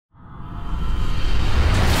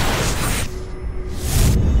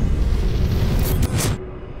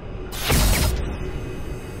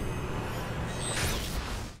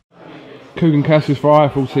Coogan Cassius for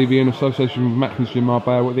IFL TV in association with Macklin's Gym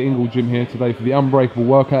Marbella. We're at the Ingle Gym here today for the Unbreakable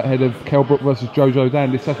workout ahead of Kelbrook versus Jojo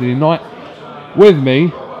Dan this Saturday night. With me,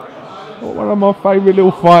 one of my favourite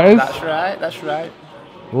little fighters. That's right, that's right.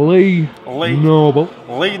 Lee Noble.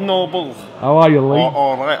 Lee Noble. How are you, Lee?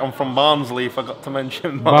 All right, I'm from Barnsley, forgot to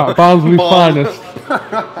mention. Barnsley's finest.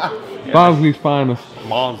 Barnsley's finest.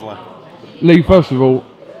 Barnsley. Lee, first of all,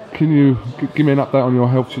 can you give me an update on your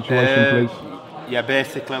health situation, please? Yeah,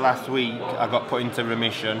 basically last week I got put into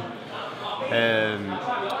remission.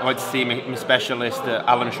 I went to see my specialist at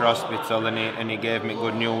Allenshire Hospital, and he gave me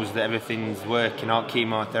good news that everything's working out.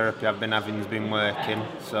 Chemotherapy I've been having has been working,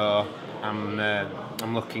 so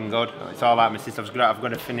I'm looking good. It's all like my sister. I've got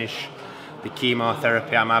to finish the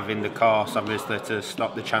chemotherapy I'm having, the course, obviously, to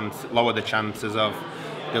stop the chance, lower the chances of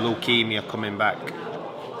the leukemia coming back.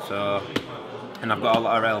 So, and I've got a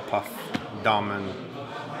lot of help off Dom and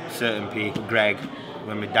certain people, Greg,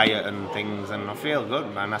 with my diet and things, and I feel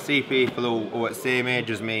good, man. I see people who are at the same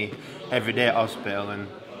age as me every day at hospital, and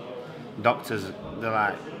doctors, they're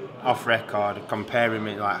like off record comparing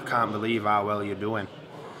me, like, I can't believe how well you're doing.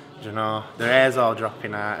 You know, their hair's all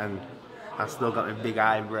dropping out, and I've still got my big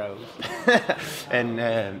eyebrows. And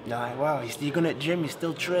they're like, wow, you're going to the gym, you're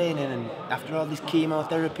still training, and after all this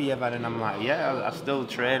chemotherapy you've had, and I'm like, yeah, I still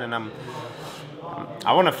train, and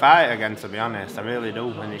I want to fight again, to be honest, I really do.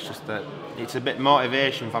 And it's just that it's a bit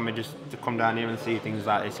motivation for me just to come down here and see things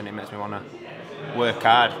like this, and it makes me want to work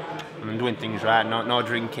hard. I'm doing things right, no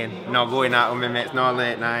drinking, no going out with my mates, no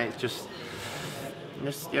late nights, just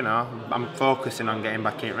you know, I'm focusing on getting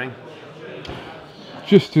back in the ring.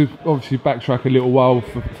 Just to obviously backtrack a little while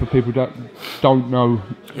for people that don't know,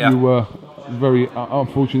 yeah. You were very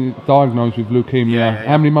unfortunately diagnosed with leukemia. Yeah.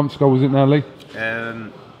 How many months ago was it now, Lee?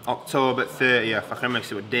 October 30th, I can remember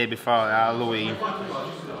it was the day before Halloween.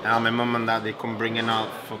 And my mum and dad, they come bringing out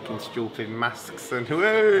fucking stupid masks and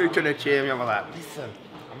whoa, trying to cheer me. I'm like, listen,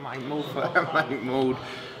 I'm like mood.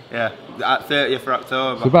 Yeah, at 30th of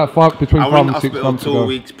October. So about between 5 and 6 months ago. I went to hospital 2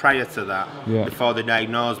 weeks prior to that, yeah, before they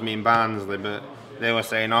diagnosed me in Barnsley, but they were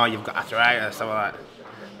saying, oh, you've got arthritis. I was like,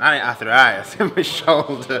 I ain't arthritis in my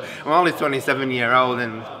shoulder. I'm only 27-year-old,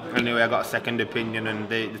 and anyway, I got a second opinion, and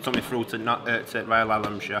they took me through to Royal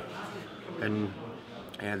Hallamshire, and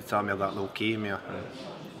yeah, they told me I got leukemia. And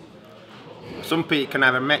some people can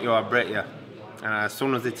either met you or break you, and as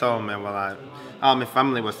soon as they told me, well, like, all my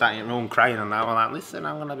family was sat in the room crying, and I was like, listen,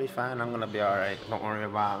 I'm gonna be fine, I'm gonna be alright, don't worry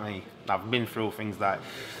about me. I've been through things like,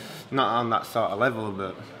 not on that sort of level,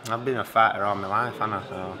 but I've been a fighter all my life, haven't I?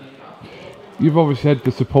 So. You've obviously had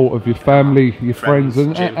the support of your family, your friends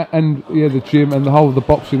and yeah, the gym and the whole of the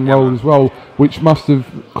boxing world as well, which must have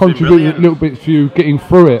contributed a little bit to you getting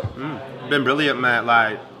through it. Been brilliant, mate.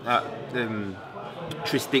 Like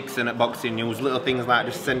Tris Dixon at Boxing News, little things like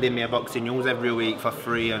just sending me a Boxing News every week for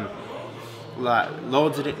free, and like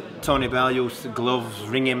loads of it. Tony Bell used to gloves,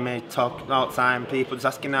 ringing me, talk all the time, people just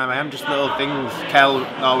asking how I am, just little things. Kel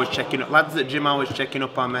always checking up, lads at gym always checking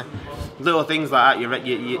up on me. Little things like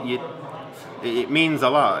that, it means a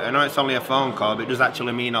lot. I know it's only a phone call, but it does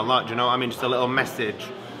actually mean a lot, do you know what I mean? Just a little message.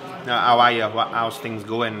 How are you? How's things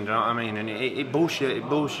going? Do you know what I mean? And it boosts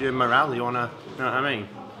your morale, you know what I mean?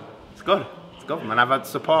 It's good. It's good, man. I've had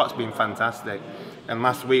support, it's been fantastic. And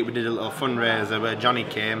last week we did a little fundraiser where Johnny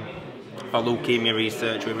came for leukemia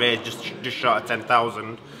research. We raised just short of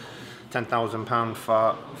 £10,000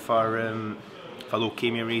 for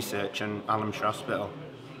leukemia research in Allenshire Hospital.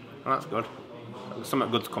 Well, that's good.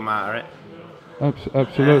 Something good's come out of it.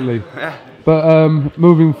 Absolutely. Yeah. But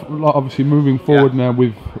obviously moving forward now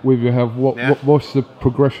with your health, what's the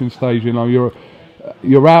progression stage? You know, you're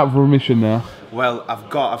out of remission now. Well,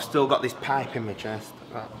 I've still got this pipe in my chest.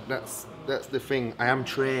 That's the thing. I am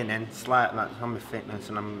training slightly on my fitness,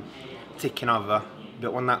 and I'm ticking over.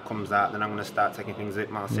 But when that comes out, then I'm going to start taking things a bit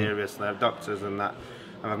more seriously. I have doctors and that.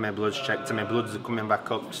 I've had my bloods checked, and my bloods are coming back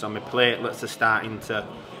up. So my platelets are starting to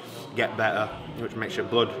get better, which makes your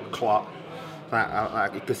blood clot.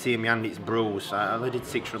 Like you can see in my hand, it's bruised. I did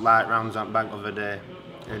 6 light rounds on bank the other day,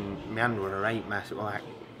 and my hand was a right mess. It was like,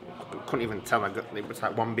 I couldn't even tell. It was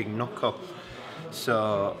like one big knuckle.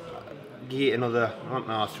 So give it another, I don't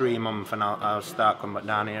know, 3 months, and I'll start coming back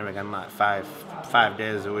down here again, like five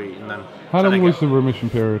days a week, and then. How long was the remission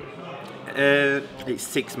period? It's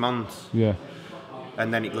 6 months. Yeah.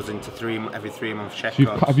 And then it goes into every 3 month checkups.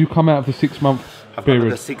 So have you come out of the 6 month period? I've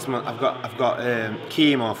got the 6 month. I've got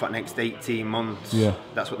chemo for the next 18 months. Yeah.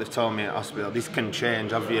 That's what they've told me at hospital. This can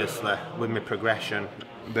change obviously with my progression,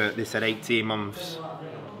 but they said 18 months.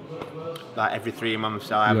 Like every 3 months,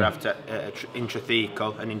 I'll either have to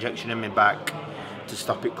intrathecal, an injection in my back to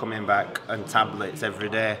stop it coming back, and tablets every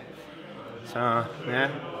day. So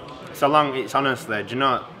yeah, it's honestly, do you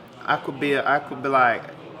know, I could be like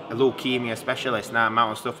a leukemia specialist now.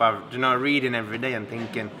 Amount of stuff I've, you know, reading every day and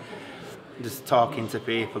thinking, just talking to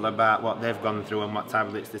people about what they've gone through and what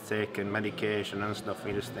tablets they take and medication and stuff.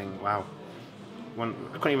 You just think, wow.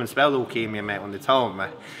 I couldn't even spell leukemia, mate, when they told me.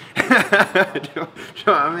 do you know what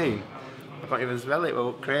I mean? I can't even spell it.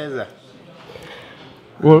 Well, crazy.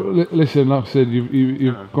 Well, listen, like I said,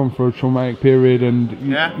 you've gone through a traumatic period, and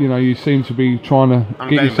you know, you seem to be trying to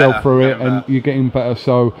get yourself through it, and you're getting better.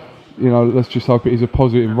 So, you know, let's just hope it is a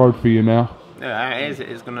positive road for you now. Yeah, it is.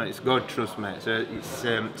 It's good. Trust me. It's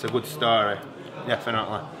a good story,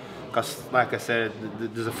 definitely. Because, like I said,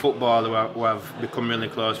 there's a footballer who I've become really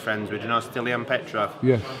close friends with. You know, Stilian Petrov.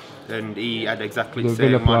 Yes. And he had exactly the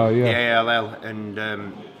same one, the ALL,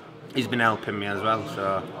 and he's been helping me as well.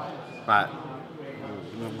 So, like,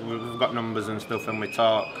 we've got numbers and stuff, and we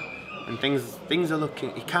talk, and things are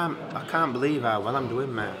looking. I can't believe how well I'm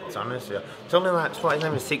doing, mate. It's honestly, it's only like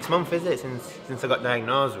 6 months, is it, since I got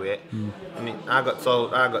diagnosed with it? And I got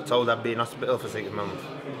told I'd be in hospital for 6 months,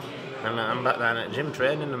 and I'm back down at the gym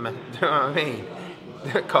training, and do you know what I mean?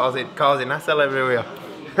 causing hassle everywhere.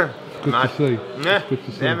 Good to see. Yeah, good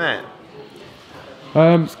to see. Yeah, mate.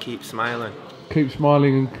 Just keep smiling. Keep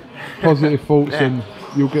smiling and positive thoughts, and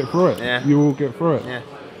you'll get through it. Yeah. You will get through it. Yeah.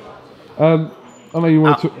 I know you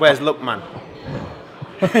want to. Where's Lookman?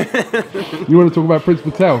 You want to talk about Prince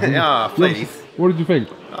Patel? Oh, please. What did you think?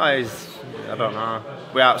 Oh, I don't know.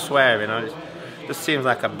 Without swearing, it just seems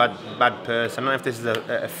like a bad person. I don't know if this is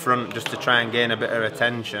a front just to try and gain a bit of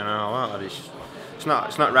attention or what. It's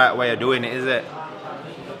not the right way of doing it, is it?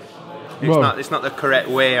 It's not the correct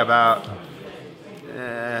way about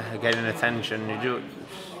getting attention. You do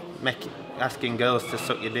asking girls to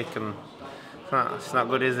suck your dick, and it's not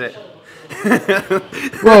good, is it?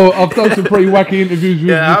 Well, I've done some pretty wacky interviews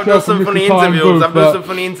with I've done some funny interviews. I've done some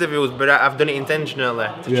funny interviews, but I've done it intentionally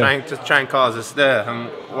to try and cause a stir and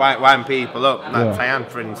wind people up, like Tyann,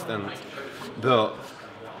 for instance. But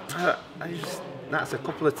that's a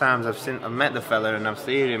couple of times I've met the fella and I've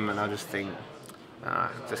seen him, and I just think,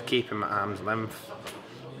 just keep him at arm's length.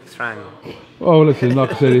 Well, listen,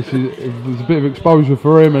 like I said, there's a bit of exposure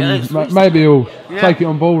for him, and maybe he'll take it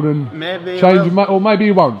on board and change it, or maybe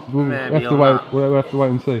he won't. We'll have to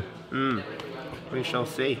wait and see. We shall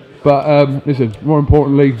see. But listen, more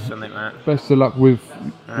importantly, best of luck with,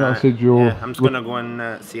 like I said, I'm just gonna go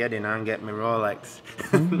and see Eddie now and get my Rolex.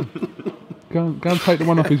 Go and take the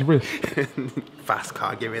one off his wrist. Fast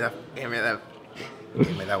car, give me that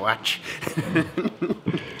watch.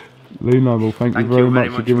 Lee Noble, thank you very much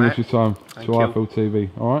for giving us your time to iFeel TV.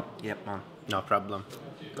 All right? Yep, man. No problem.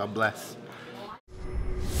 God bless.